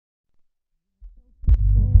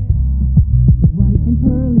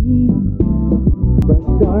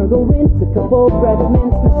rinse a couple breath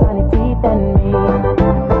mints my shiny teeth and me. My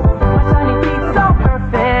shiny teeth so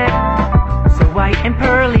perfect, so white and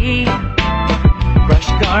pearly. Brush,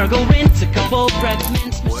 gargle, rinse a couple breath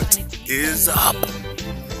mints my shiny teeth. What is up?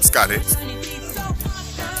 Scott Hicks.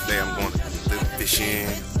 Today I'm going to live fishing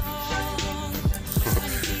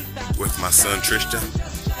with my son Tristan,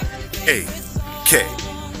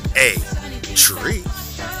 A.K.A. Tree.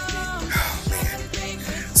 Oh man,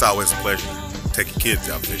 it's always a pleasure taking kids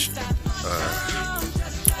out fishing.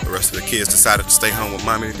 The rest of the kids decided to stay home with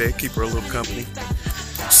mommy today, keep her a little company.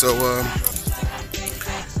 So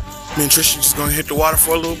me and Tristan just gonna hit the water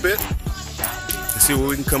for a little bit and see what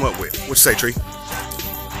we can come up with. What you say, Tree?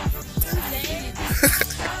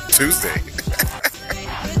 Tuesday.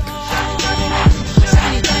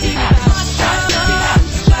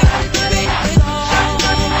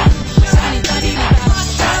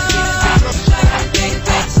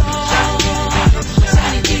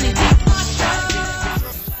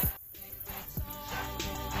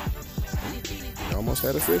 You almost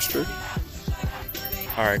had a fish, Tree.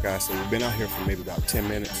 Alright guys, so we've been out here for maybe about 10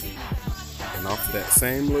 minutes, and off of that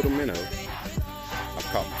same little minnow, I've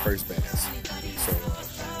caught my first bass. So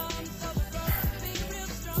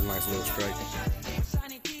it's a nice little strike.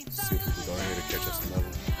 Let's see if we can go ahead and catch us another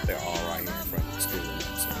one. They're all right here in front of the school.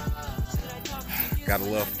 So gotta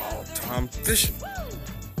love all time fishing.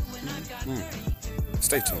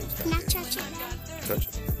 Stay tuned. Can I touch it? Touch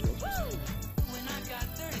it.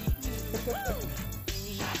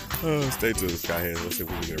 Stay tuned, Skyhead. Let's see if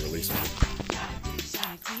we can get a release on it.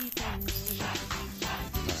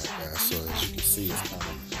 Alright guys, so as you can see, it's kind of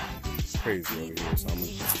crazy over here, so I'm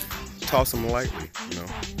gonna toss them lightly, you know,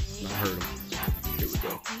 not hurt them. Here we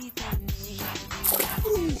go.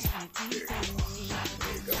 Ooh, there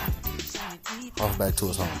you go. Off back to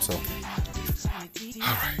his home, so.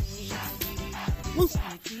 Alright. Woo!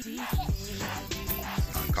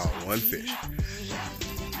 I caught one fish.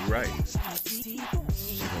 You're right.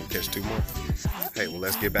 You're gonna catch two more. Hey, well,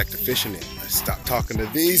 let's get back to fishing then. Let's stop talking to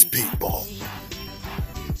these people.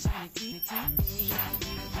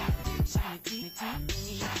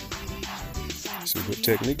 Some good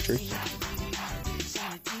technique, Tree.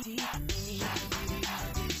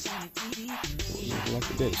 Like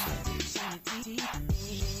the daddy son.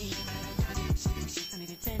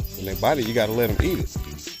 When they bite it, you gotta let them eat it.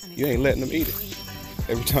 You ain't letting them eat it.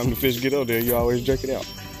 Every time the fish get out there, you always jerk it out.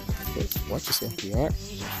 But watch yourself, you alright?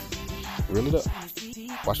 Reel it up.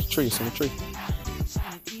 Watch the tree, it's in the tree.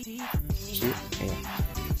 See it? Yeah.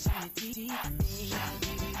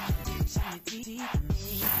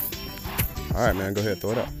 Alright, man, go ahead,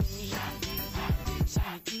 throw it up.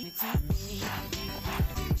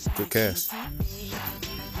 Good cast.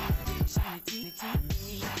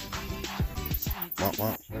 Womp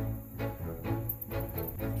womp.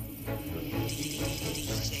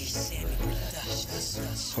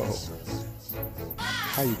 Oh.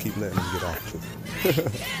 How you keep letting them get off?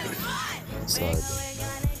 Sorry.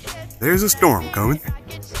 There's a storm coming,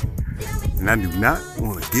 and I do not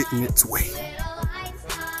want to get in its way.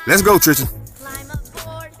 Let's go, Tristan.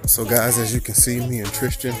 So guys, as you can see, me and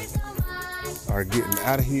Tristan are getting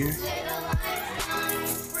out of here.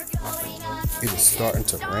 It is starting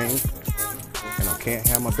to rain, and I can't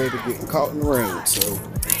have my baby getting caught in the rain, so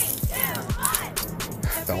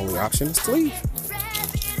the only option is to leave.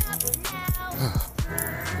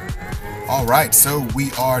 All right, so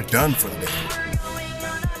we are done for the day.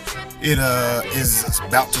 It is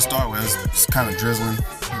about to start. Well, it's kind of drizzling,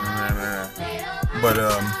 but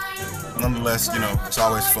nonetheless, you know, it's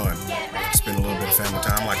always fun. Spend a little bit of family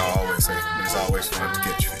time, like I always say. But it's always fun to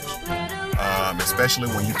catch fish, especially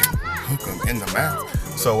when you can hook them in the mouth.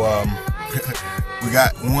 So we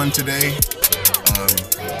got one today.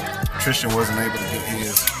 Tristan wasn't able to get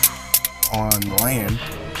his on land,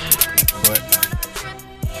 but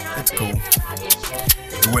it's cool.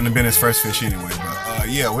 It wouldn't have been his first fish anyway. But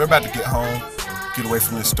yeah, we're about to get home, get away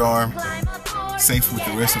from this storm, safe with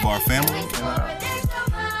the rest of our family.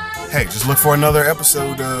 Hey, just look for another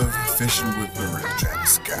episode of Fishing with the Real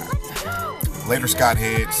Travis Scott. Later, Scott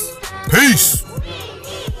Heads. Peace.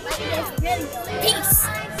 Peace.